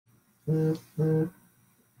Good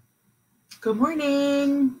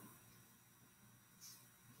morning.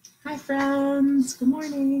 Hi, friends. Good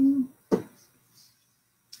morning.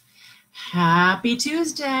 Happy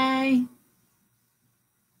Tuesday.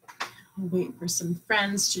 I'll wait for some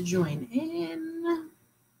friends to join in.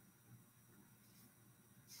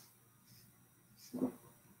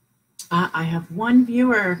 I have one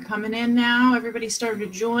viewer coming in now. Everybody started to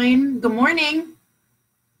join. Good morning.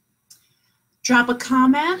 Drop a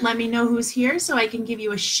comment. Let me know who's here so I can give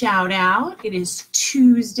you a shout out. It is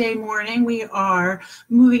Tuesday morning. We are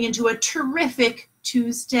moving into a terrific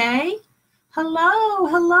Tuesday. Hello,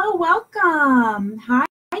 hello, welcome. Hi,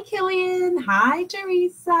 Killian. Hi,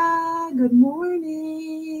 Teresa. Good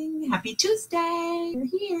morning. Happy Tuesday. You're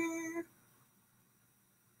here.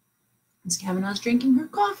 Miss Kavanaugh's drinking her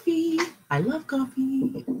coffee. I love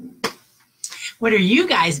coffee. What are you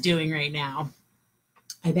guys doing right now?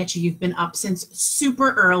 I bet you've been up since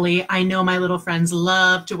super early. I know my little friends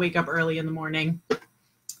love to wake up early in the morning.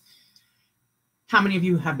 How many of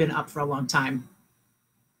you have been up for a long time?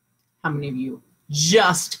 How many of you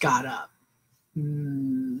just got up?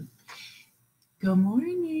 Good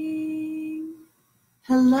morning.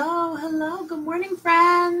 Hello, hello. Good morning,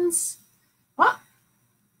 friends. Oh,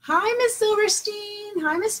 hi, Miss Silverstein.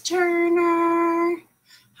 Hi, Miss Turner.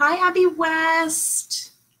 Hi, Abby West.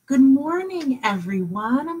 Good morning,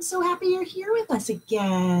 everyone. I'm so happy you're here with us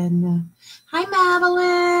again. Hi,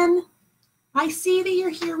 Madeline. I see that you're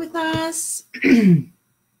here with us.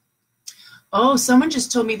 Oh, someone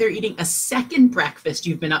just told me they're eating a second breakfast.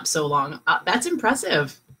 You've been up so long. That's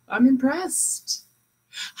impressive. I'm impressed.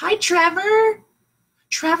 Hi, Trevor.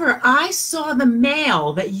 Trevor, I saw the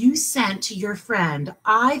mail that you sent to your friend.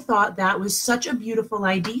 I thought that was such a beautiful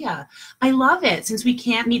idea. I love it. Since we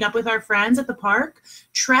can't meet up with our friends at the park,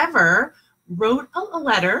 Trevor wrote a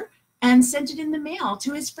letter and sent it in the mail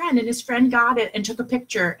to his friend, and his friend got it and took a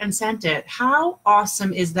picture and sent it. How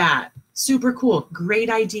awesome is that? Super cool. Great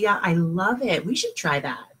idea. I love it. We should try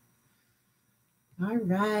that. All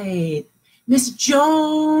right. Miss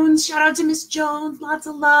Jones, shout out to Miss Jones, lots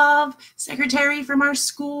of love. Secretary from our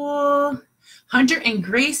school. Hunter and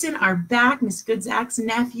Grayson are back, Miss Goodzak's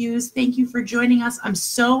nephews. Thank you for joining us. I'm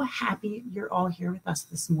so happy you're all here with us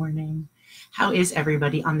this morning. How is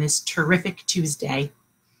everybody on this terrific Tuesday?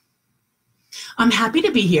 I'm happy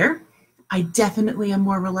to be here. I definitely am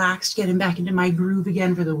more relaxed, getting back into my groove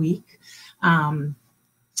again for the week.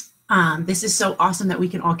 This is so awesome that we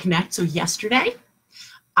can all connect. So yesterday,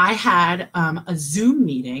 I had a Zoom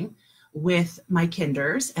meeting with my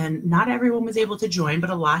kinders, and not everyone was able to join, but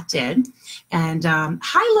a lot did. And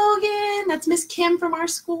hi, Logan. That's Miss Kim from our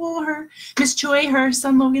school. Miss Choi, her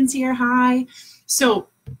son Logan's here. Hi. So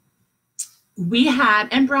we had,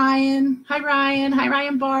 and Brian. Hi, Ryan. Hi,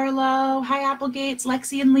 Ryan Barlow. Hi, Applegates,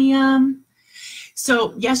 Lexi and Liam.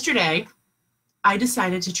 So yesterday, I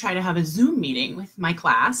decided to try to have a Zoom meeting with my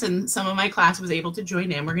class, and some of my class was able to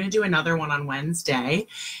join in. We're going to do another one on Wednesday.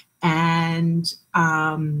 And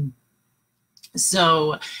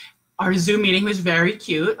so our Zoom meeting was very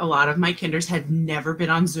cute. A lot of my kinders had never been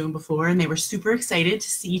on Zoom before, and they were super excited to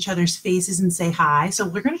see each other's faces and say hi. So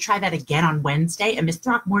we're going to try that again on Wednesday, and Miss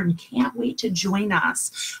Throckmorton can't wait to join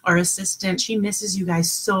us. Our assistant, she misses you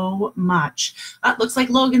guys so much. Looks like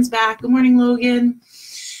Logan's back. Good morning, Logan.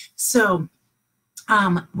 So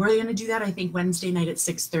we're going to do that, I think, Wednesday night at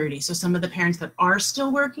 6:30. So some of the parents that are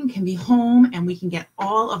still working can be home, and we can get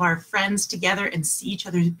all of our friends together and see each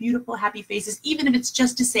other's beautiful, happy faces, even if it's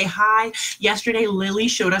just to say hi. Yesterday, Lily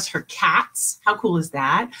showed us her cats. How cool is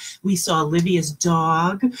that? We saw Livia's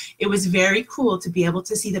dog. It was very cool to be able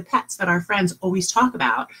to see the pets that our friends always talk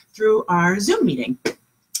about through our Zoom meeting.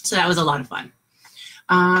 So that was a lot of fun.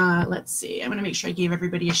 Let's see. I want to make sure I gave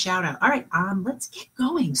everybody a shout out. All right, let's get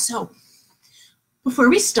going. So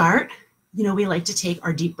before we start, you know, we like to take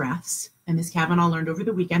our deep breaths. And Ms. Kavanaugh learned over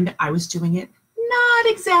the weekend that I was doing it not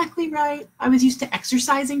exactly right. I was used to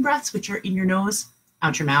exercising breaths, which are in your nose,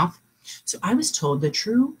 out your mouth. So I was told the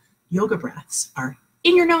true yoga breaths are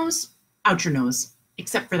in your nose, out your nose,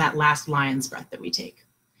 except for that last lion's breath that we take.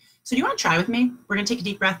 So do you want to try with me? We're going to take a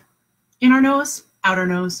deep breath in our nose, out our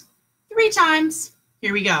nose, 3 times.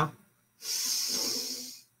 Here we go.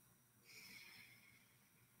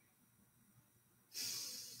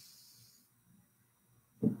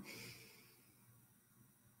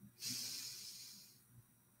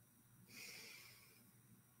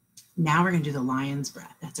 Now we're going to do the lion's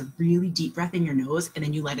breath. That's a really deep breath in your nose, and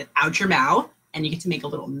then you let it out your mouth, and you get to make a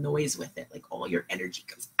little noise with it, like all your energy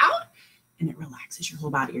goes out, and it relaxes your whole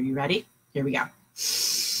body. Are you ready? Here we go.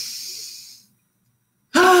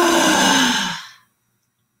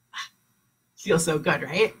 Feels so good,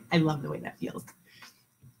 right? I love the way that feels.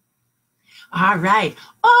 All right.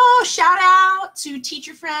 Oh, shout out to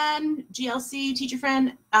teacher friend, GLC teacher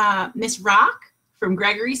friend, Miss Rock from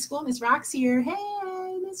Gregory School. Miss Rock's here.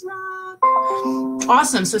 Hey, Miss Rock.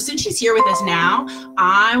 Awesome. So since she's here with us now,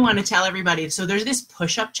 I want to tell everybody, so there's this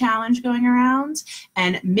push-up challenge going around,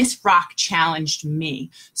 and Miss Rock challenged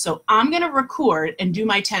me. So I'm going to record and do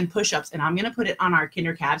my 10 push-ups, and I'm going to put it on our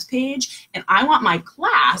KinderCavs page, and I want my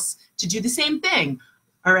class to do the same thing.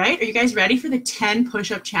 All right, are you guys ready for the 10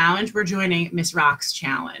 push-up challenge? We're joining Miss Rock's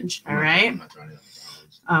challenge, all right? I'm not joining the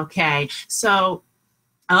challenge. Okay, so,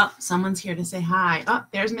 oh, someone's here to say hi. Oh,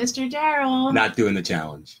 there's Mr. Daryl. Not doing the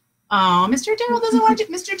challenge. Oh, Mr. Daryl doesn't want to.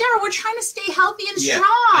 Mr. Daryl, we're trying to stay healthy and strong.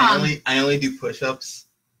 I only do push-ups.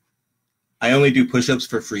 I only do push-ups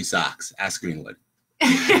for free socks. Ask Greenwood.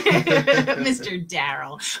 Mr.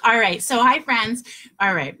 Daryl. All right, so hi, friends.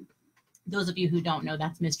 All right, those of you who don't know,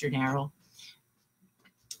 that's Mr. Daryl.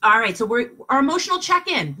 All right, so our emotional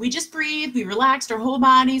check-in. We just breathed, we relaxed our whole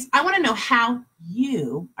bodies. I want to know how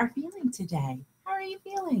you are feeling today. How are you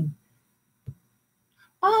feeling?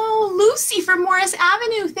 Oh, Lucy from Morris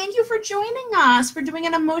Avenue, thank you for joining us, for doing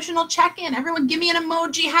an emotional check-in. Everyone give me an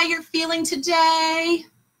emoji how you're feeling today.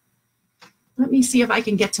 Let me see if I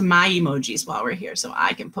can get to my emojis while we're here so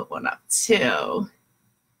I can put one up too.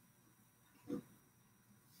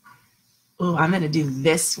 Oh, I'm going to do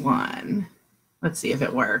this one. Let's see if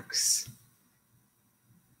it works.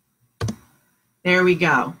 There we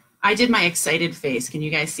go. I did my excited face. Can you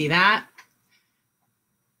guys see that?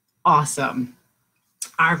 Awesome.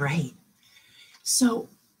 All right. So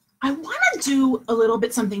I want to do a little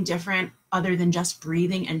bit something different other than just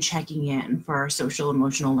breathing and checking in for our social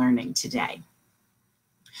emotional learning today.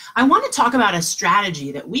 I want to talk about a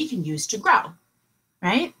strategy that we can use to grow,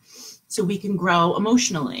 right? So we can grow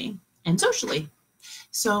emotionally and socially.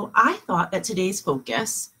 So I thought that today's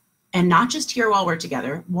focus, and not just here while we're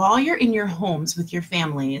together, while you're in your homes with your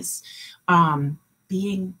families, talking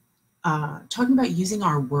about using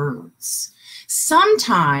our words.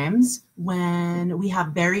 Sometimes when we have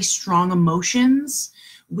very strong emotions,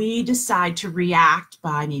 we decide to react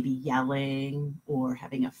by maybe yelling or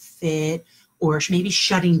having a fit or maybe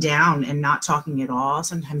shutting down and not talking at all.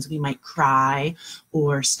 Sometimes we might cry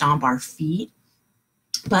or stomp our feet.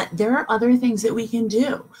 But there are other things that we can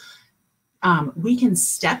do. We can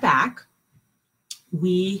step back.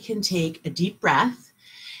 We can take a deep breath,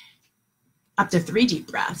 up to 3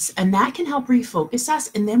 deep breaths, and that can help refocus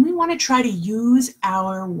us. And then we want to try to use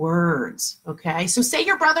our words, okay? So say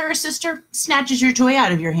your brother or sister snatches your toy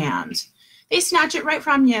out of your hand. They snatch it right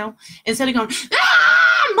from you. Instead of going,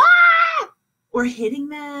 ah, Mom! Or hitting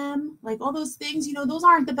them, like all those things, you know, those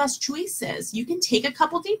aren't the best choices. You can take a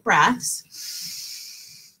couple deep breaths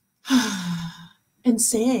and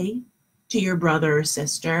say to your brother or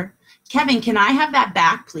sister, Kevin, can I have that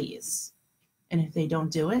back, please? And if they don't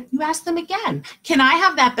do it, you ask them again, can I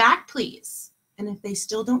have that back, please? And if they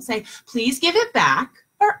still don't say, please give it back,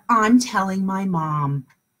 or I'm telling my mom,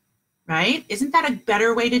 right? Isn't that a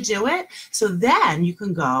better way to do it? So then you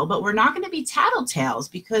can go, but we're not going to be tattletales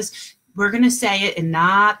because we're going to say it in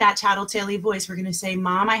not that tattletale voice. We're going to say,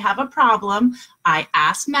 Mom, I have a problem. I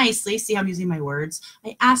asked nicely. See how I'm using my words?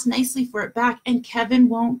 I asked nicely for it back, and Kevin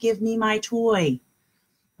won't give me my toy.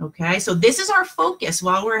 Okay, so this is our focus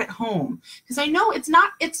while we're at home. Because I know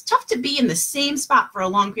it's tough to be in the same spot for a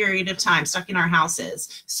long period of time, stuck in our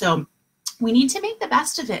houses. So we need to make the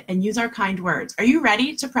best of it and use our kind words. Are you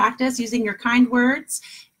ready to practice using your kind words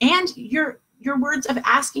and your words of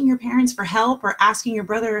asking your parents for help or asking your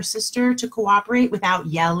brother or sister to cooperate without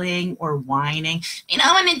yelling or whining? You know,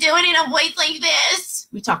 I'm going to do it in a voice like this.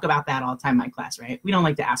 We talk about that all the time in my class, right? We don't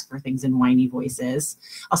like to ask for things in whiny voices.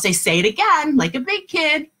 I'll say it again, like a big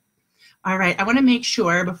kid. All right, I want to make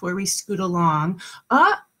sure before we scoot along.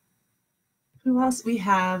 Who else we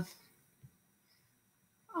have?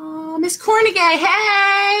 Oh, Miss Cornegay,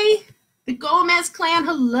 hey! The Gomez clan,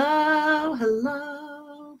 hello,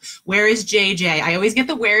 hello. Where is JJ? I always get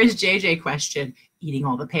the where is JJ question, eating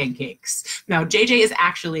all the pancakes. No, JJ is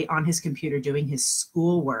actually on his computer doing his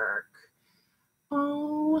schoolwork.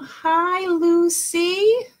 Oh, hi,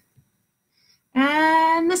 Lucy.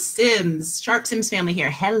 And the Sims, Sharp Sims family here.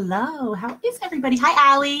 Hello, how is everybody? Hi,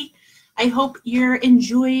 Allie. I hope you're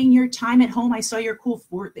enjoying your time at home. I saw your cool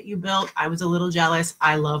fort that you built. I was a little jealous.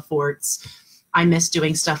 I love forts. I miss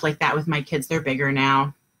doing stuff like that with my kids. They're bigger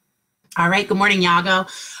now. All right, good morning, Yago.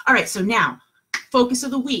 All right, so now, focus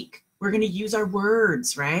of the week. We're gonna use our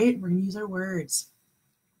words, right? We're gonna use our words.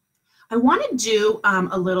 I wanna do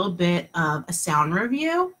a little bit of a sound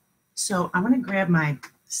review. So I wanna grab my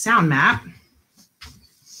sound map.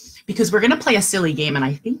 because we're going to play a silly game and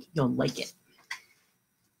I think you'll like it.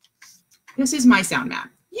 This is my sound map.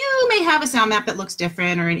 You may have a sound map that looks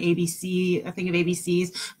different or an ABC, a thing of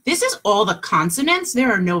ABCs. This is all the consonants.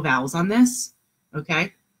 There are no vowels on this,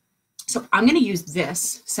 okay? So I'm going to use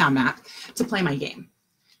this sound map to play my game.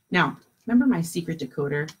 Now, remember my secret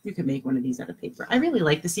decoder? You can make one of these out of paper. I really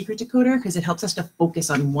like the secret decoder because it helps us to focus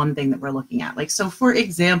on one thing that we're looking at. Like, so for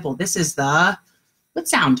example, this is the, what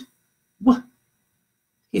sound? W.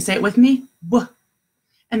 You say it with me? W.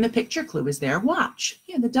 And the picture clue is there. Watch.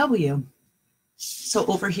 Yeah, the W. So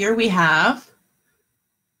over here we have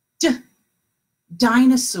D,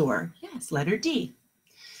 dinosaur. Yes, letter D.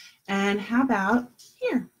 And how about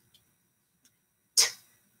here? T,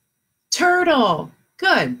 turtle.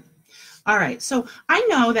 Good. All right, so I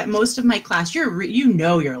know that most of my class, you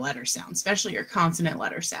know your letter sounds, especially your consonant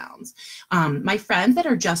letter sounds. My friends that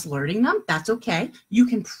are just learning them, that's okay. You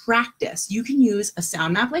can practice. You can use a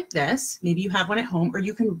sound map like this. Maybe you have one at home, or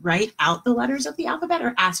you can write out the letters of the alphabet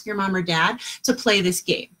or ask your mom or dad to play this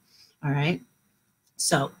game. All right,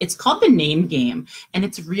 so it's called the name game, and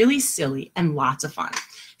it's really silly and lots of fun.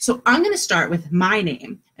 So I'm going to start with my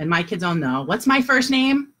name, and my kids all know. What's my first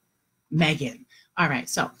name? Megan. All right,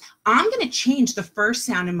 so I'm going to change the first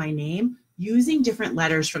sound in my name using different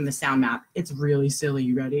letters from the sound map. It's really silly.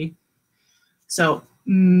 You ready? So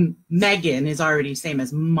Megan is already same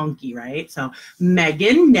as monkey, right? So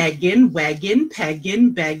Megan, Negan, Weggin,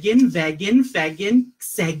 Peggin, Beggin, Veggin, Feggin,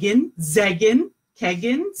 Seggin, Zeggin,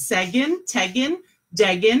 Keggin, Seggin, Teggin,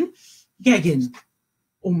 Deggin, Geggin.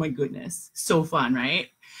 Oh my goodness. So fun, right?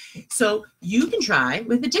 So you can try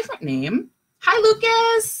with a different name. Hi,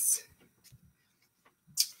 Lucas.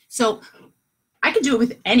 So I could do it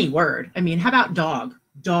with any word. I mean, how about dog?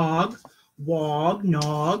 Dog, wog,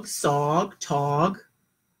 nog, sog, tog,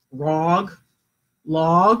 rog,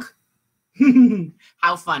 log.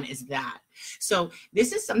 How fun is that? So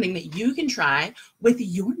this is something that you can try with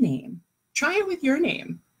your name. Try it with your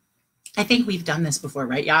name. I think we've done this before,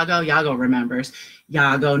 right, Yago? Yago remembers.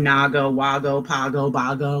 Yago, Nago, Wago, Pago,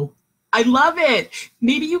 Bago. I love it.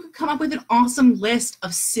 Maybe you could come up with an awesome list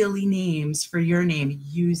of silly names for your name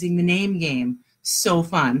using the name game. So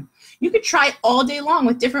fun. You could try all day long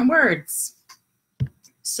with different words.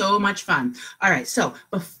 So much fun. All right, so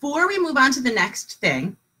before we move on to the next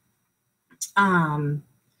thing,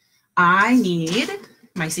 I need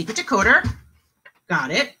my secret decoder.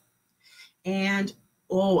 Got it. And,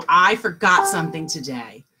 oh, I forgot something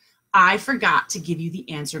today. I forgot to give you the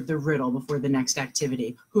answer of the riddle before the next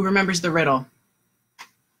activity. Who remembers the riddle?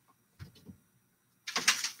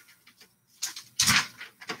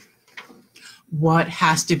 What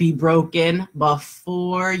has to be broken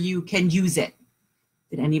before you can use it?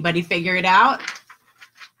 Did anybody figure it out?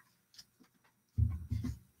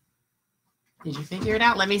 Did you figure it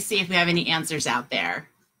out? Let me see if we have any answers out there.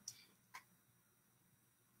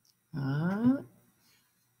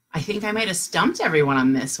 I think I might have stumped everyone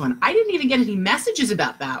on this one. I didn't even get any messages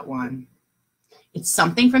about that one. It's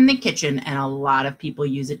something from the kitchen, and a lot of people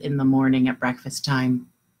use it in the morning at breakfast time.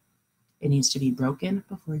 It needs to be broken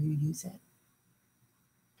before you use it.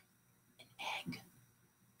 An egg.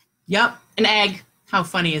 Yep, an egg. How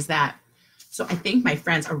funny is that? So I think my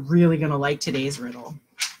friends are really going to like today's riddle.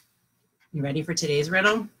 You ready for today's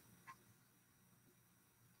riddle?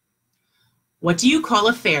 What do you call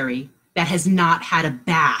a fairy that has not had a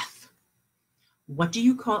bath? What do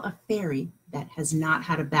you call a fairy that has not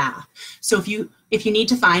had a bath? So if you need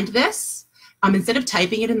to find this, instead of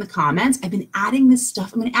typing it in the comments, I've been adding this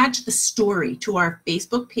stuff. I'm going to add to the story, to our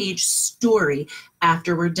Facebook page story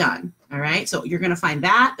after we're done. All right, so you're going to find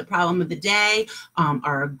that, the problem of the day,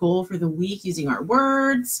 our goal for the week using our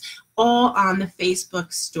words, all on the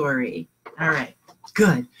Facebook story. All right,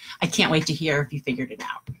 good. I can't wait to hear if you figured it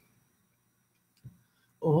out.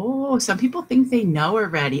 Oh, some people think they know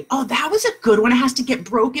already. Oh, that was a good one. It has to get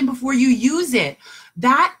broken before you use it.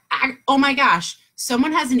 That, oh my gosh,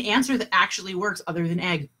 someone has an answer that actually works other than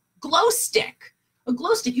egg. Glow stick. A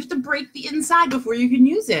glow stick. You have to break the inside before you can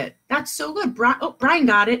use it. That's so good. Brian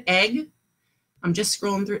got it. Egg. I'm just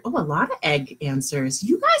scrolling through. Oh, a lot of egg answers.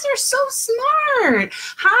 You guys are so smart.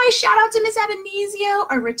 Hi, shout out to Miss Adonisio,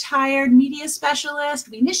 our retired media specialist.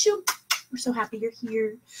 We miss you. We're so happy you're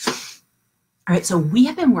here. All right, so we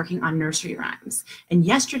have been working on nursery rhymes, and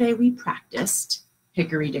yesterday we practiced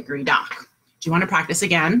Hickory Dickory Dock. Do you want to practice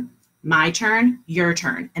again? My turn, your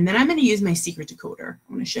turn, and then I'm going to use my secret decoder.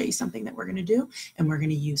 I'm going to show you something that we're going to do, and we're going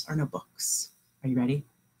to use our notebooks. Are you ready?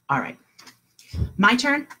 All right. My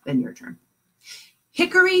turn, then your turn.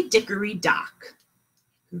 Hickory Dickory Dock.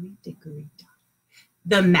 Hickory Dickory Dock.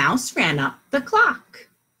 The mouse ran up the clock.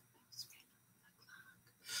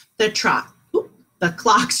 The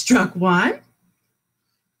clock struck 1,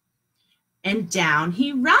 and down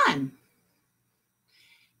he run.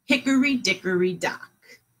 Hickory dickory dock.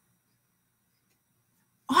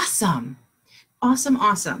 Awesome. Awesome,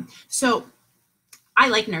 awesome. So I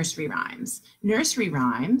like nursery rhymes. Nursery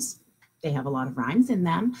rhymes, they have a lot of rhymes in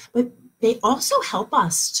them, but they also help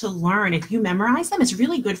us to learn. If you memorize them, it's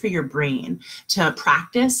really good for your brain to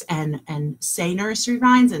practice and say nursery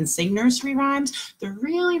rhymes and sing nursery rhymes. They're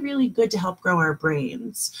really, really good to help grow our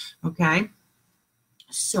brains, okay?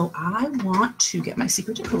 So I want to get my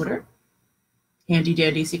secret decoder, handy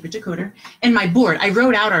dandy secret decoder, and my board. I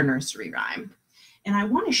wrote out our nursery rhyme. And I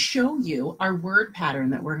want to show you our word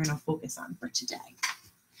pattern that we're going to focus on for today.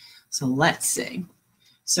 So let's see.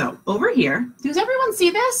 So over here, does everyone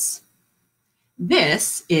see this?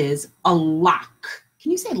 This is a lock.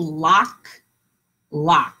 Can you say lock?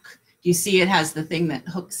 Lock. You see it has the thing that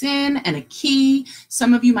hooks in and a key.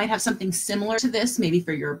 Some of you might have something similar to this, maybe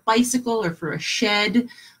for your bicycle or for a shed.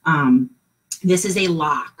 This is a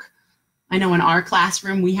lock. I know in our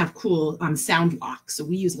classroom, we have cool sound locks. So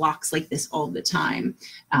we use locks like this all the time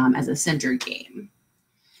as a center game.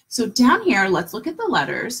 So down here, let's look at the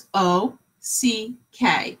letters O, C,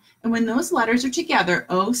 K. And when those letters are together,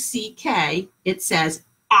 O, C, K, it says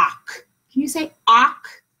ock. Can you say ock?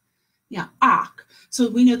 Yeah, ock. So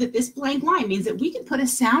we know that this blank line means that we can put a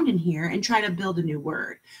sound in here and try to build a new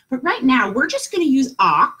word. But right now, we're just going to use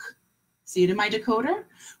ock. See it in my decoder?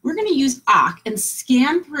 We're going to use ock and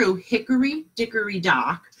scan through hickory dickory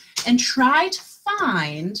dock and try to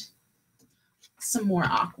find some more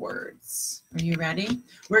ock words. Are you ready?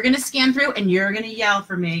 We're going to scan through and you're going to yell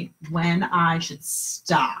for me when I should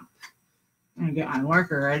stop. I'm going to get my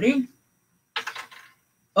marker ready.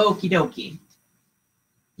 Okie dokie.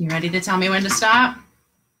 You ready to tell me when to stop?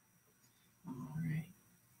 All right.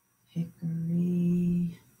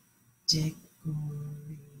 Hickory dickory.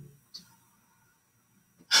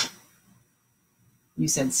 You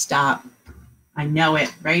said stop. I know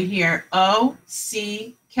it right here.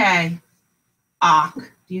 O-C-K. Ock.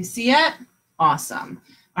 Do you see it? Awesome.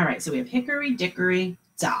 All right, so we have hickory dickory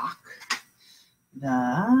dock.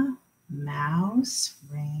 The mouse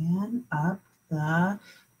ran up the...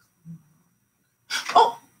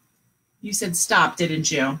 Oh, you said stop, didn't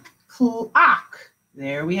you? Clock.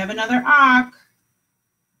 There we have another ock.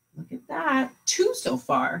 Look at that. 2 so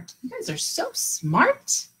far. You guys are so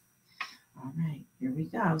smart. All right, here we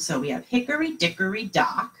go. So we have hickory dickory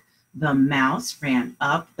dock. The mouse ran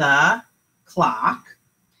up the clock.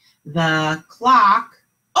 The clock.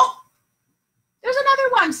 Oh, there's another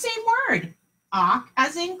one. Same word. Ock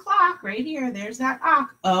as in clock right here. There's that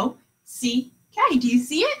ock. O-C-K. Do you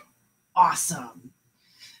see it? Awesome.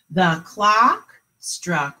 The clock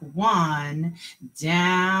struck 1.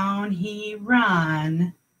 Down he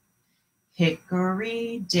run.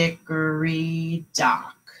 Hickory dickory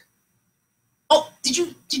dock. Oh, did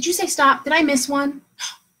you say stop? Did I miss one?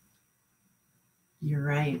 You're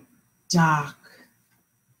right. Dock.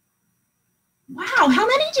 Wow, how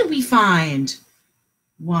many did we find?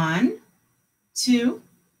 1, 2,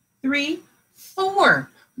 3, 4.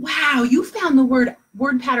 Wow, you found the word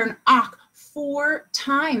pattern ock 4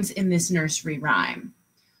 times in this nursery rhyme.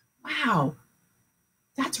 Wow,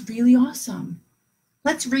 that's really awesome.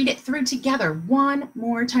 Let's read it through together one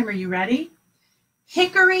more time. Are you ready?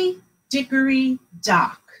 Hickory dickory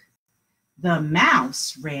dock. The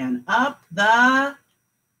mouse ran up the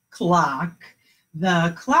clock.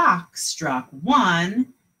 The clock struck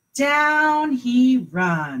 1. Down he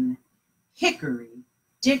run. Hickory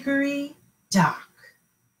dickory dock.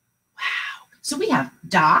 Wow. So we have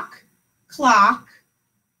dock, clock,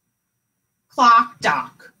 clock,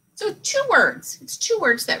 dock. So 2 words. It's 2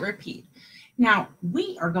 words that repeat. Now,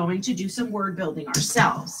 we are going to do some word building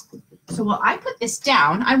ourselves. So while I put this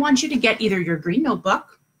down, I want you to get either your green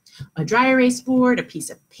notebook, a dry erase board, a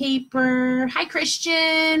piece of paper. Hi,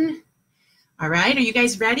 Christian. All right, are you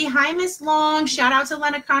guys ready? Hi, Miss Long. Shout out to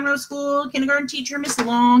Lena Conroe School, kindergarten teacher, Miss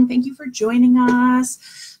Long. Thank you for joining us.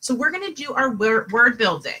 So we're going to do our word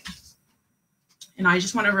building. And I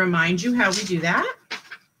just want to remind you how we do that.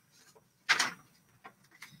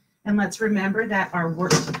 And let's remember that our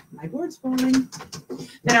word, my board's falling,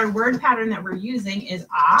 that our word pattern that we're using is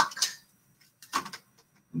ock. Let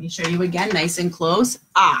me show you again, nice and close,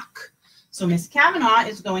 ock. So Miss Kavanaugh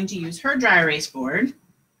is going to use her dry erase board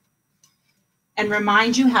and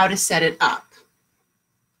remind you how to set it up.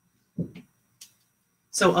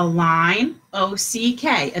 So a line,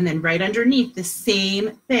 O-C-K, and then right underneath the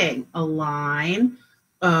same thing, a line,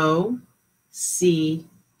 O-C-K,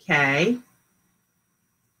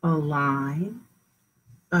 a line,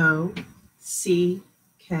 O-C-K,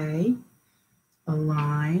 K, a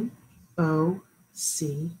line, O,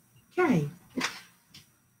 C, K.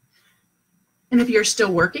 And if you're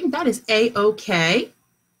still working, that is A-OK.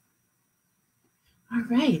 All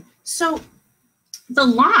right, so the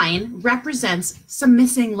line represents some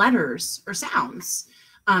missing letters or sounds.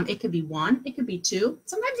 It could be 1, it could be 2,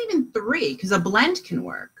 sometimes even 3, because a blend can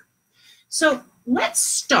work. So let's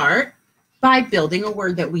start by building a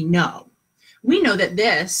word that we know. We know that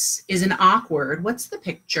this is an awk word. What's the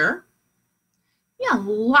picture? Yeah,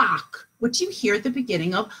 lock. What do you hear at the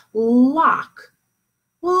beginning of lock?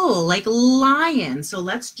 Oh, like lion. So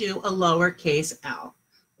let's do a lowercase l.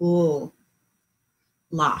 Oh,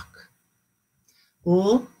 lock.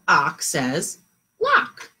 Oh, awk says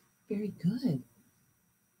lock. Very good.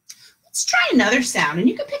 Let's try another sound, and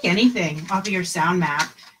you can pick anything off of your sound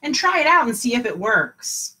map and try it out and see if it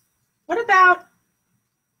works. What about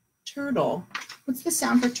turtle? What's the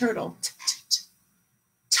sound for turtle?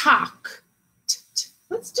 Talk.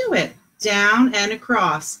 Let's do it. Down and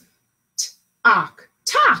across. Talk.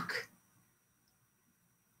 Talk.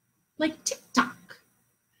 Like tick-tock.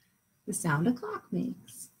 The sound a clock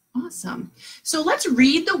makes. Awesome. So let's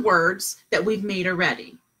read the words that we've made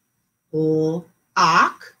already.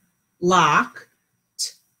 Awk, lock,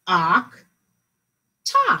 awk,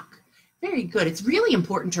 talk. Very good. It's really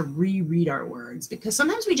important to reread our words because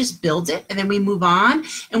sometimes we just build it and then we move on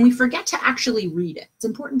and we forget to actually read it. It's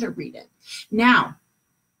important to read it. Now,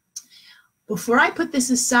 before I put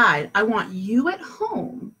this aside, I want you at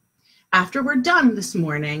home, after we're done this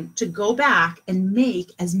morning, to go back and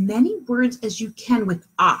make as many words as you can with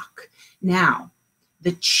awk. Now,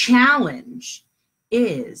 the challenge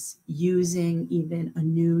is using even a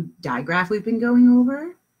new digraph we've been going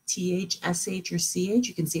over, TH, SH, or CH.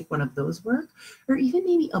 You can see if one of those work, or even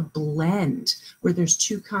maybe a blend where there's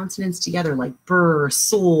 2 consonants together like burr,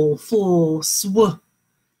 sol, full, sw.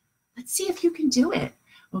 Let's see if you can do it.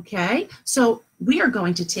 Okay, so we are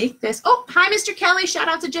going to take this. Oh, hi, Mr. Kelly. Shout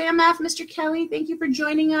out to JMF. Mr. Kelly, thank you for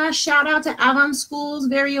joining us. Shout out to Avon School's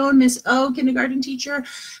very own Miss O, kindergarten teacher.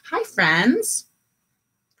 Hi, friends.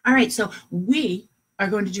 All right, so we are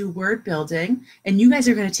going to do word building, and you guys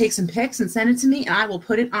are going to take some pics and send it to me, and I will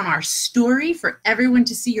put it on our story for everyone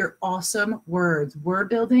to see your awesome words. Word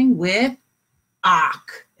building with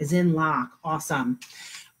awk, as in lock. Awesome.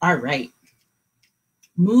 All right,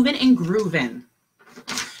 moving and grooving.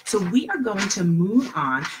 So we are going to move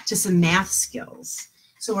on to some math skills.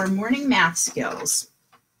 So our morning math skills.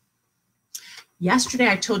 Yesterday,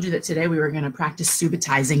 I told you that today we were going to practice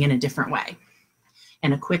subitizing in a different way.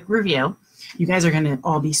 And a quick review, you guys are going to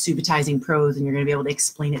all be subitizing pros and you're going to be able to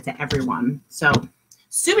explain it to everyone. So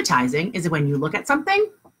subitizing is when you look at something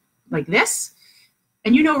like this,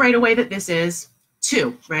 and you know right away that this is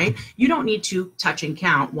 2, right? You don't need to touch and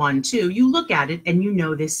count 1, 2. You look at it and you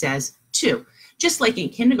know this says 2. Just like in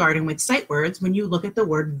kindergarten with sight words, when you look at the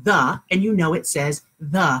word the and you know it says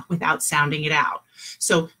the without sounding it out.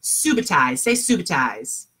 So subitize, say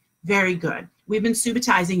subitize. Very good. We've been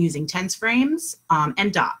subitizing using tense frames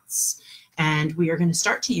and dots. And we are going to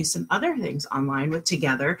start to use some other things online with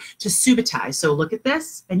together to subitize. So look at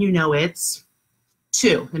this and you know it's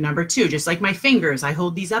 2, the number 2. Just like my fingers, I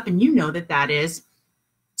hold these up and you know that that is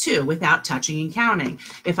 2 without touching and counting.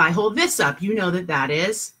 If I hold this up, you know that that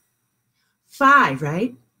is 5,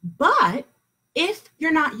 right? But if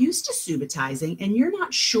you're not used to subitizing and you're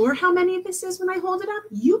not sure how many this is when I hold it up,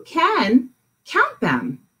 you can count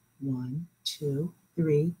them. 1, 2,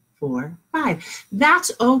 3, 4, 5.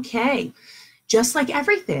 That's okay. Just like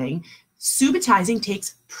everything, subitizing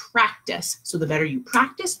takes practice. So the better you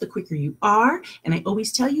practice, the quicker you are. And I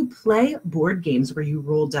always tell you, play board games where you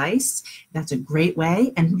roll dice. That's a great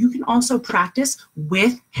way. And you can also practice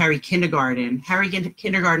with Harry Kindergarten. Harry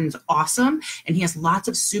Kindergarten is awesome, and he has lots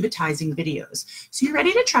of subitizing videos. So you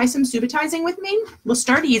ready to try some subitizing with me? We'll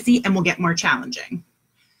start easy and we'll get more challenging.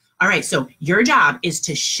 All right, so your job is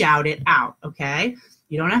to shout it out, okay?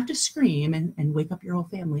 You don't have to scream and wake up your whole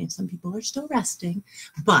family if some people are still resting,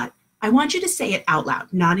 but I want you to say it out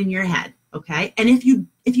loud, not in your head, okay? And if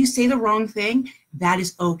you say the wrong thing, that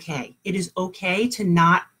is okay. It is okay to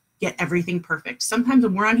not get everything perfect. Sometimes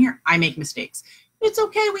when we're on here, I make mistakes. It's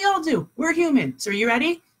okay, we all do. We're human. So are you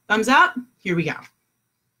ready? Thumbs up. Here we go.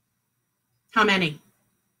 How many?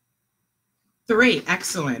 3,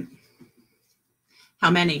 excellent. How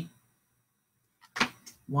many?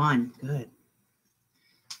 1, good.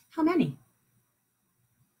 How many?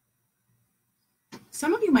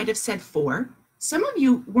 Some of you might have said 4. Some of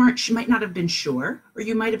you might not have been sure, or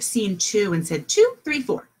you might have seen 2 and said 2, 3,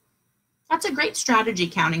 4. That's a great strategy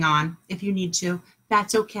counting on if you need to.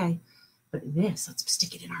 That's okay. But this, let's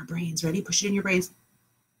stick it in our brains. Ready? Push it in your brains.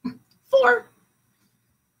 4.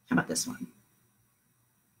 How about this one?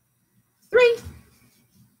 3.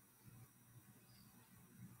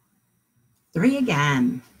 3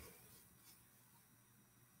 again.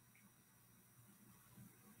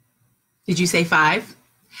 Did you say 5?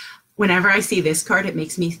 Whenever I see this card, it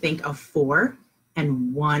makes me think of 4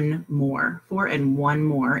 and 1 more. 4 and 1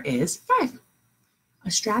 more is 5.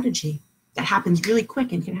 A strategy that happens really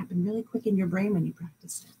quick and can happen really quick in your brain when you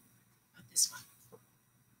practice it. Put this one.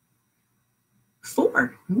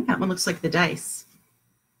 4. Ooh, that one looks like the dice.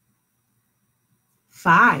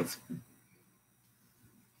 5.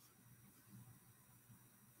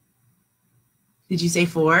 Did you say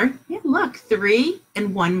 4? Yeah, look, 3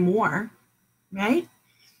 and 1 more, right?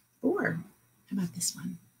 4. How about this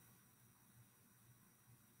one?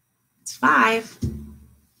 It's 5.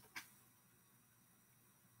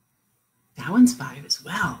 That one's 5 as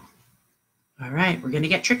well. All right, we're going to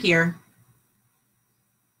get trickier.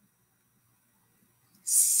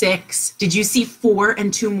 6. Did you see 4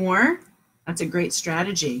 and 2 more? That's a great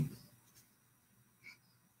strategy.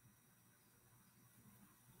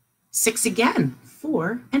 6 again,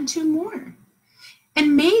 4 and 2 more.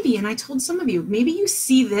 And maybe, and I told some of you, maybe you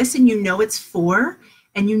see this and you know it's 4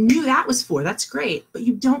 and you knew that was 4. That's great. But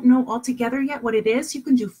you don't know altogether yet what it is. You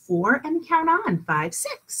can do 4 and count on 5,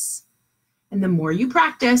 6. And the more you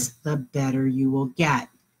practice, the better you will get.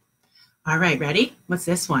 All right, ready? What's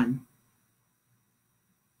this one?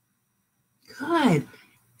 Good.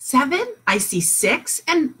 7. I see 6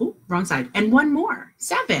 and, oh, wrong side, and 1 more.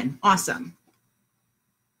 7. Awesome.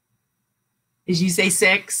 Did you say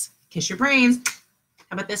 6? Kiss your brains.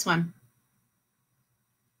 How about this one?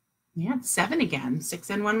 Yeah, it's 7 again. 6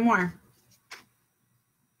 and 1 more.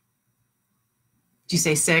 Did you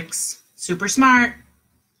say 6? Super smart.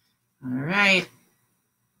 All right.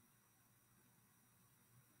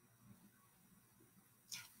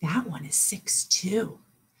 That one is 6 too.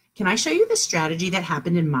 Can I show you the strategy that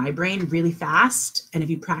happened in my brain really fast? And if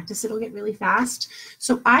you practice, it'll get really fast.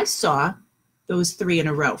 So I saw those 3 in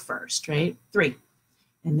a row first, right? 3.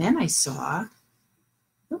 And then I saw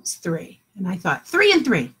those 3. And I thought, 3 and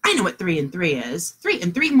 3. I know what 3 and 3 is. 3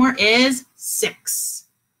 and 3 more is 6.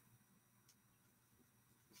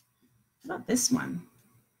 How about this one?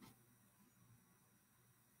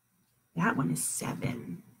 That one is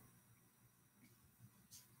 7.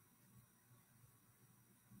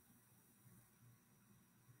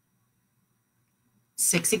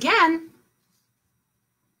 6 again.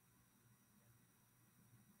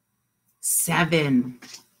 7.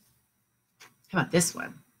 How about this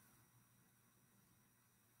one?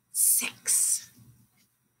 6.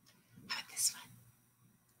 How about this one?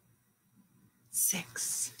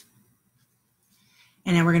 6.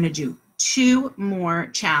 And then we're going to do 2 more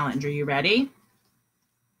challenge. Are you ready?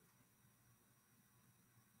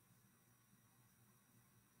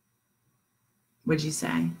 What did you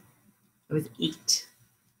say? It was 8.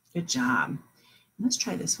 Good job. Let's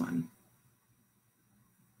try this one.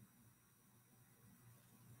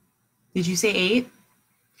 Did you say 8?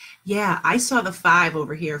 Yeah, I saw the 5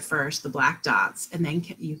 over here first, the black dots, and then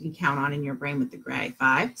you can count on in your brain with the gray.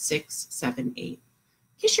 5, 6, 7, 8.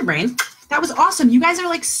 Kiss your brains. That was awesome. You guys are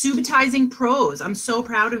like subitizing pros. I'm so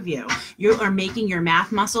proud of you. You are making your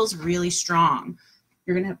math muscles really strong.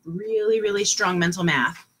 You're going to have really, really strong mental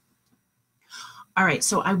math. All right,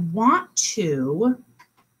 so I want to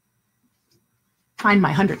find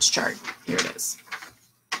my hundreds chart. Here it is.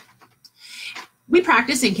 We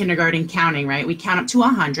practice in kindergarten counting, right? We count up to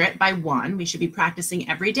 100 by 1. We should be practicing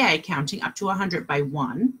every day counting up to 100 by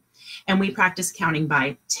 1. And we practice counting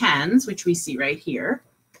by tens, which we see right here.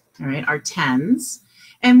 All right, our tens.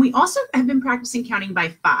 And we also have been practicing counting by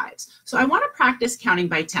 5s. So I want to practice counting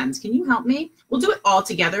by 10s. Can you help me? We'll do it all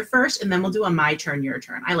together first, and then we'll do a my turn, your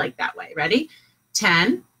turn. I like that way. Ready?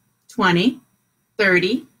 10, 20,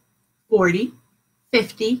 30, 40,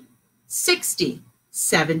 50, 60,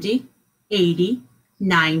 70, 80,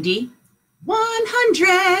 90,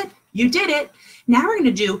 100. You did it. Now we're going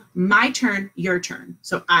to do my turn, your turn.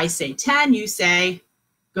 So I say 10, you say,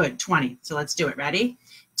 good, 20. So let's do it. Ready?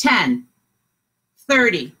 10,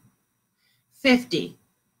 30, 50,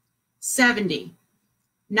 70,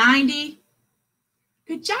 90.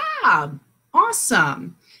 Good job.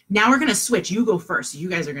 Awesome. Now we're going to switch. You go first. So you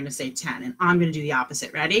guys are going to say 10, and I'm going to do the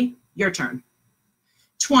opposite. Ready? Your turn.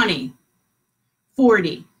 20,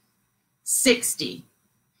 40, 60,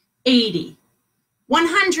 80,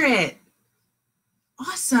 100.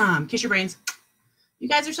 Awesome. Kiss your brains. You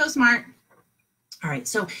guys are so smart. All right,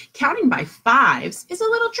 so counting by 5s is a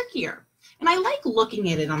little trickier. And I like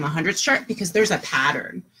looking at it on the hundreds chart because there's a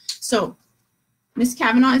pattern. So Miss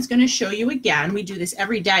Kavanaugh is going to show you again. We do this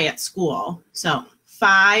every day at school. So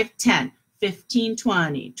 5, 10, 15,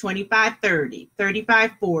 20, 25, 30,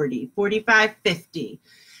 35, 40, 45, 50,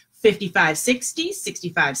 55, 60,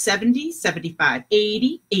 65, 70, 75,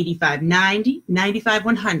 80, 85, 90, 95,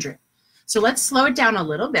 100. So let's slow it down a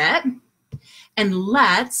little bit and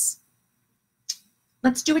let's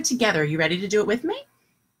do it together. You ready to do it with me?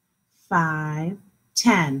 5,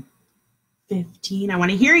 10, 15. I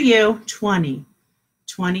want to hear you. 20,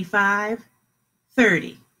 25,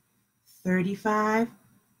 30, 35,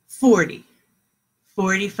 40,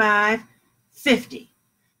 45, 50,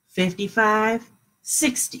 55,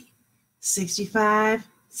 60, 65,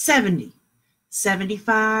 70,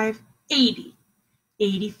 75, 80,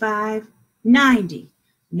 85, 90,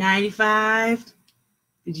 95.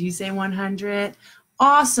 Did you say 100?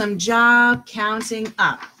 Awesome job counting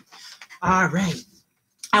up. All right.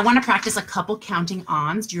 I want to practice a couple counting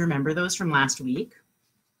ons. Do you remember those from last week?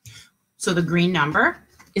 So the green number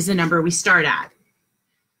is the number we start at.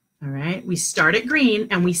 All right, we start at green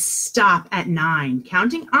and we stop at 9.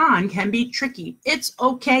 Counting on can be tricky. It's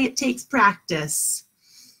okay, it takes practice.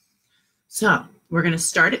 So we're going to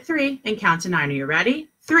start at 3 and count to 9. Are you ready?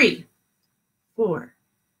 3, 4,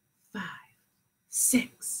 5,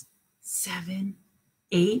 6, 7,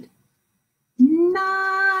 8,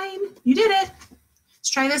 9. You did it. Let's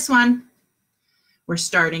try this one. We're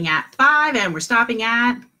starting at 5 and we're stopping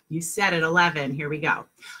at, you said it, 11. Here we go.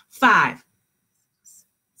 5,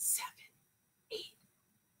 7, 8,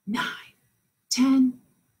 9, 10,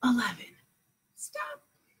 11. Stop.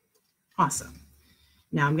 Awesome.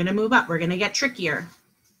 Now I'm going to move up. We're going to get trickier.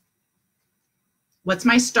 What's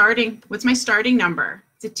my starting number?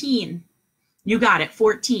 It's a teen. You got it,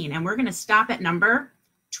 14. And we're going to stop at number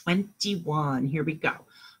 21. Here we go.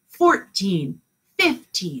 14,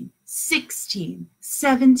 15, 16,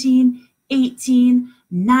 17, 18,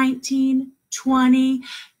 19, 20,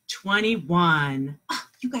 21. Oh,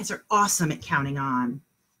 you guys are awesome at counting on.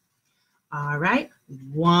 All right,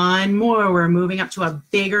 one more. We're moving up to a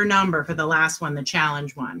bigger number for the last one, the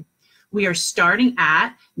challenge one. We are starting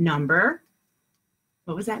at number,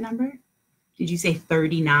 what was that number? Did you say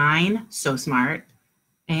 39? So smart.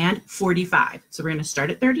 And 45. So we're going to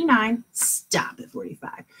start at 39, stop at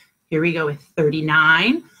 45. Here we go with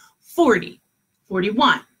 39, 40,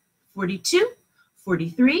 41, 42,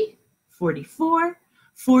 43, 44,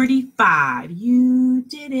 45. You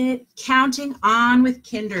did it. Counting on with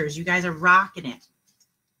Kinders. You guys are rocking it.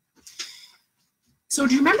 So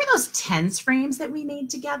do you remember those tens frames that we made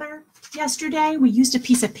together yesterday? We used a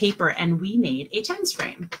piece of paper and we made a tens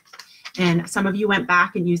frame. And some of you went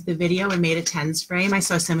back and used the video and made a tens frame. I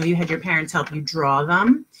saw some of you had your parents help you draw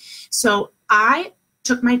them. So I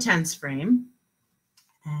took my tens frame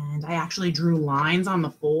and I actually drew lines on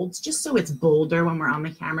the folds just so it's bolder when we're on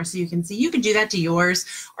the camera so you can see. You can do that to yours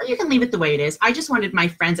or you can leave it the way it is. I just wanted my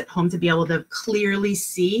friends at home to be able to clearly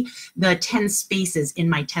see the 10 spaces in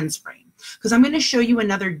my tens frame. Because I'm going to show you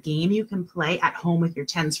another game you can play at home with your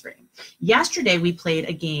tens frame. Yesterday, we played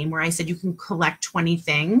a game where I said you can collect 20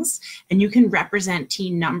 things and you can represent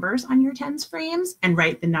teen numbers on your tens frames and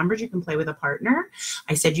write the numbers. You can play with a partner.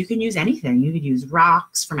 I said you can use anything. You could use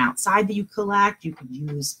rocks from outside that you collect. You could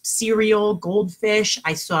use cereal, goldfish.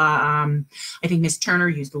 I saw, I think Miss Turner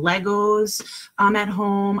used Legos at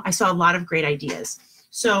home. I saw a lot of great ideas.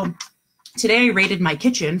 So today I raided my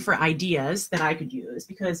kitchen for ideas that I could use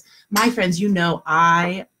because my friends, you know,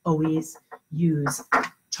 I always use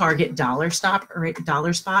Target dollar spot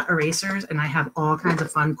erasers, and I have all kinds of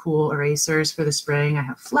fun, cool erasers for the spring. I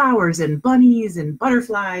have flowers and bunnies and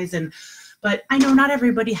butterflies, but I know not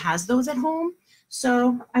everybody has those at home.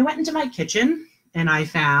 So I went into my kitchen and I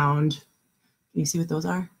found, can you see what those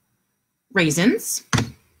are? Raisins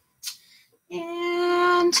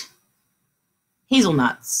and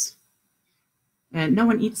hazelnuts. And no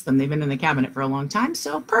one eats them. They've been in the cabinet for a long time.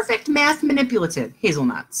 So perfect math manipulative.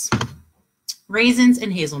 Hazelnuts, raisins,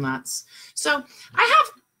 and hazelnuts. So I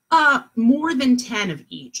have more than 10 of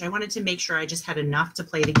each. I wanted to make sure I just had enough to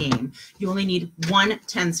play the game. You only need one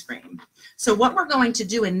tens frame. So what we're going to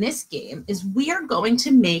do in this game is we are going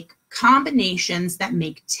to make combinations that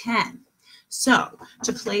make 10. So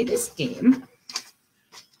to play this game,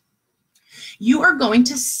 you are going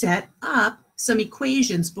to set up some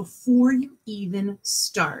equations before you even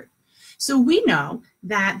start. So we know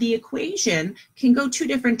that the equation can go two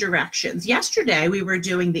different directions. Yesterday we were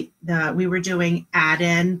doing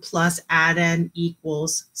add-n plus add-n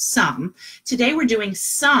equals sum. Today we're doing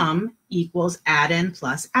sum equals add-n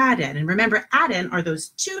plus add-n. And remember, add-n are those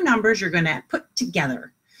two numbers you're going to put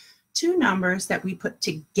together. two numbers that we put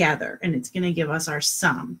together, and it's going to give us our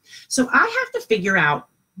sum. So I have to figure out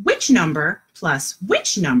which number plus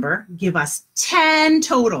which number give us 10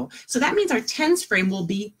 total. So that means our tens frame will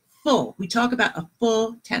be full. We talk about a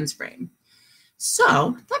full tens frame.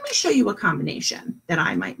 So let me show you a combination that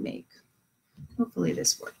I might make. Hopefully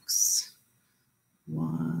this works.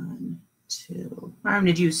 1, 2. I'm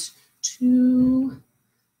going to use 2,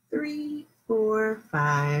 3, 4,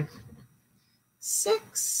 5,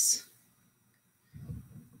 6,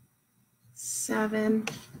 7.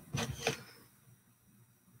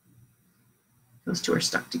 Those two are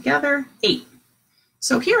stuck together. 8.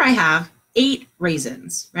 So here I have 8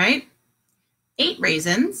 raisins, right? 8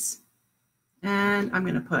 raisins. And I'm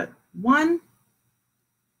going to put 1.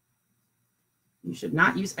 You should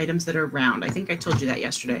not use items that are round. I think I told you that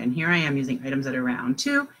yesterday. And here I am using items that are round.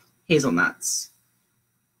 2 hazelnuts.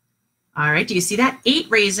 All right. Do you see that? 8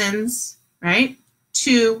 raisins, right?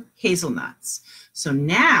 2 hazelnuts. So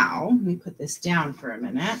now, let me put this down for a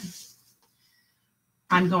minute.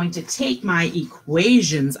 I'm going to take my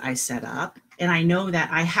equations I set up, and I know that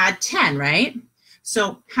I had 10, right?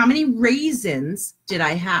 So how many raisins did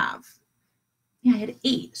I have? Yeah, I had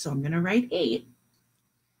 8, so I'm going to write 8.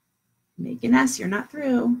 Make an S, you're not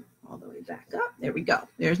through. All the way back up. There we go.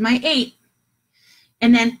 There's my 8.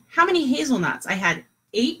 And then how many hazelnuts? I had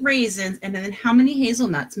 8 raisins, and then how many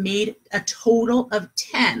hazelnuts made a total of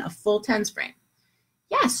 10, a full tens frame?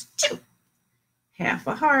 Yes, 2. Half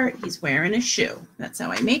a heart, he's wearing a shoe. That's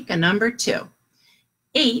how I make a number 2.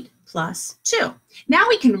 8 plus 2. Now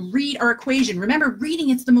we can read our equation. Remember,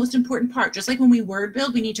 reading is the most important part. Just like when we word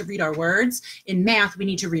build, we need to read our words. In math, we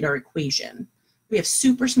need to read our equation. We have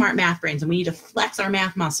super smart math brains, and we need to flex our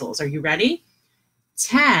math muscles. Are you ready?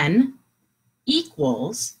 10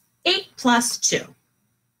 equals 8 plus 2.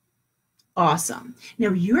 Awesome.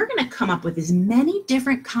 Now you're going to come up with as many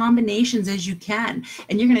different combinations as you can,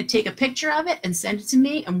 and you're going to take a picture of it and send it to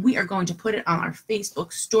me, and we are going to put it on our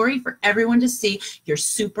Facebook story for everyone to see your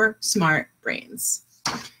super smart brains.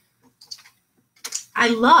 I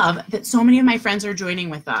love that so many of my friends are joining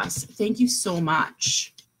with us. Thank you so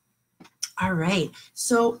much. All right.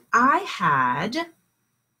 So I had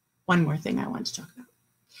one more thing I wanted to talk about.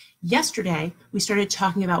 Yesterday, we started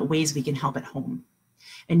talking about ways we can help at home.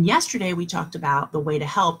 And yesterday we talked about the way to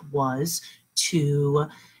help was to,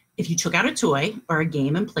 if you took out a toy or a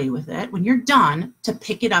game and play with it, when you're done, to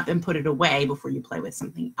pick it up and put it away before you play with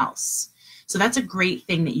something else. So that's a great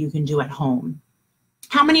thing that you can do at home.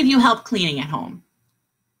 How many of you help cleaning at home?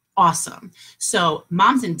 Awesome. So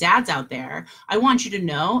moms and dads out there, I want you to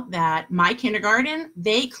know that my kindergarten,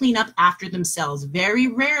 they clean up after themselves. Very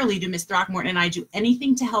rarely do Miss Throckmorton and I do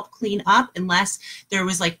anything to help clean up unless there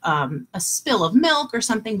was like a spill of milk or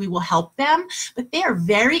something. We will help them, but they are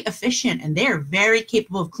very efficient and they are very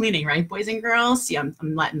capable of cleaning, right, boys and girls? See, I'm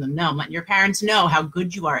letting them know. I'm letting your parents know how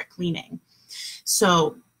good you are at cleaning.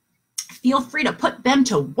 So feel free to put them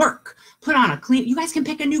to work. Put on a clean, you guys can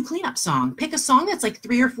pick a new cleanup song. Pick a song that's like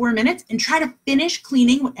 3 or 4 minutes and try to finish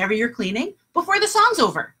cleaning whatever you're cleaning before the song's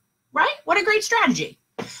over, right? What a great strategy.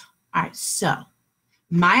 All right, so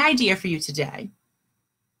my idea for you today,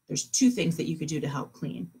 there's 2 things that you could do to help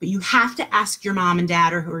clean, but you have to ask your mom and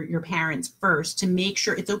dad or your parents first to make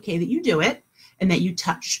sure it's okay that you do it and that you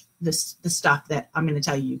touch the stuff that I'm going to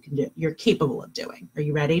tell you can do, you're capable of doing. Are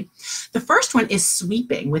you ready? The first one is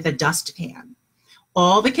sweeping with a dustpan.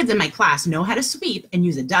 All the kids in my class know how to sweep and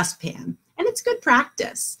use a dustpan, and it's good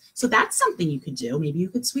practice. So that's something you could do. Maybe you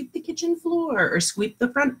could sweep the kitchen floor or sweep the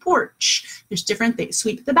front porch. There's different things.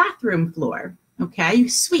 Sweep the bathroom floor. Okay, you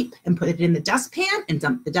sweep and put it in the dustpan and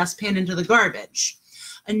dump the dustpan into the garbage.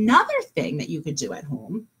 Another thing that you could do at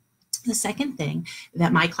home, the second thing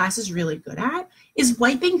that my class is really good at is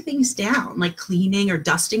wiping things down, like cleaning or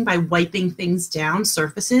dusting by wiping things down,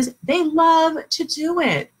 surfaces. They love to do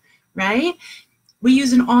it, right? We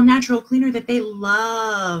use an all-natural cleaner that they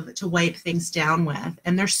love to wipe things down with.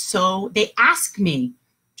 And they ask me,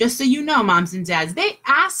 just so you know, moms and dads, they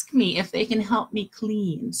ask me if they can help me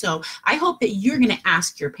clean. So I hope that you're going to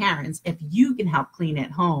ask your parents if you can help clean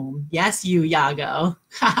at home. Yes, you, Yago.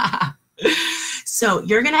 So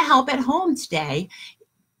you're going to help at home today.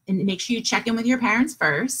 And make sure you check in with your parents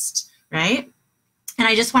first, right? And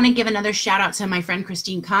I just want to give another shout out to my friend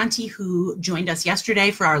Christine Conti, who joined us yesterday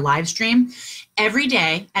for our live stream. Every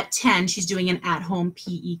day at 10, she's doing an at-home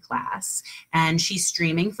PE class, and she's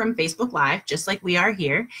streaming from Facebook Live, just like we are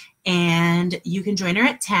here. And you can join her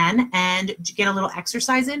at 10 and get a little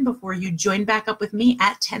exercise in before you join back up with me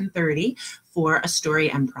at 10:30 for a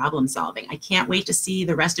story and problem solving. I can't wait to see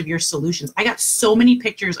the rest of your solutions. I got so many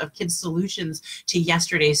pictures of kids' solutions to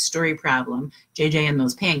yesterday's story problem, JJ and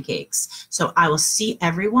those pancakes. So I will see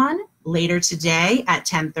everyone later today at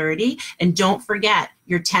 10:30. And don't forget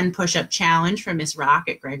your 10 push-up challenge from Miss Rock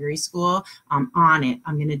at Gregory School. I'm on it.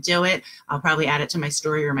 I'm going to do it. I'll probably add it to my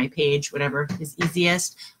story or my page, whatever is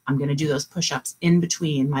easiest. I'm going to do those push-ups in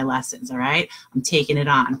between my lessons, all right? I'm taking it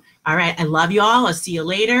on. All right, I love you all. I'll see you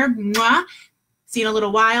later. Mwah. See you in a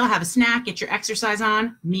little while. Have a snack. Get your exercise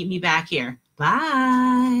on. Meet me back here.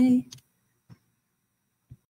 Bye.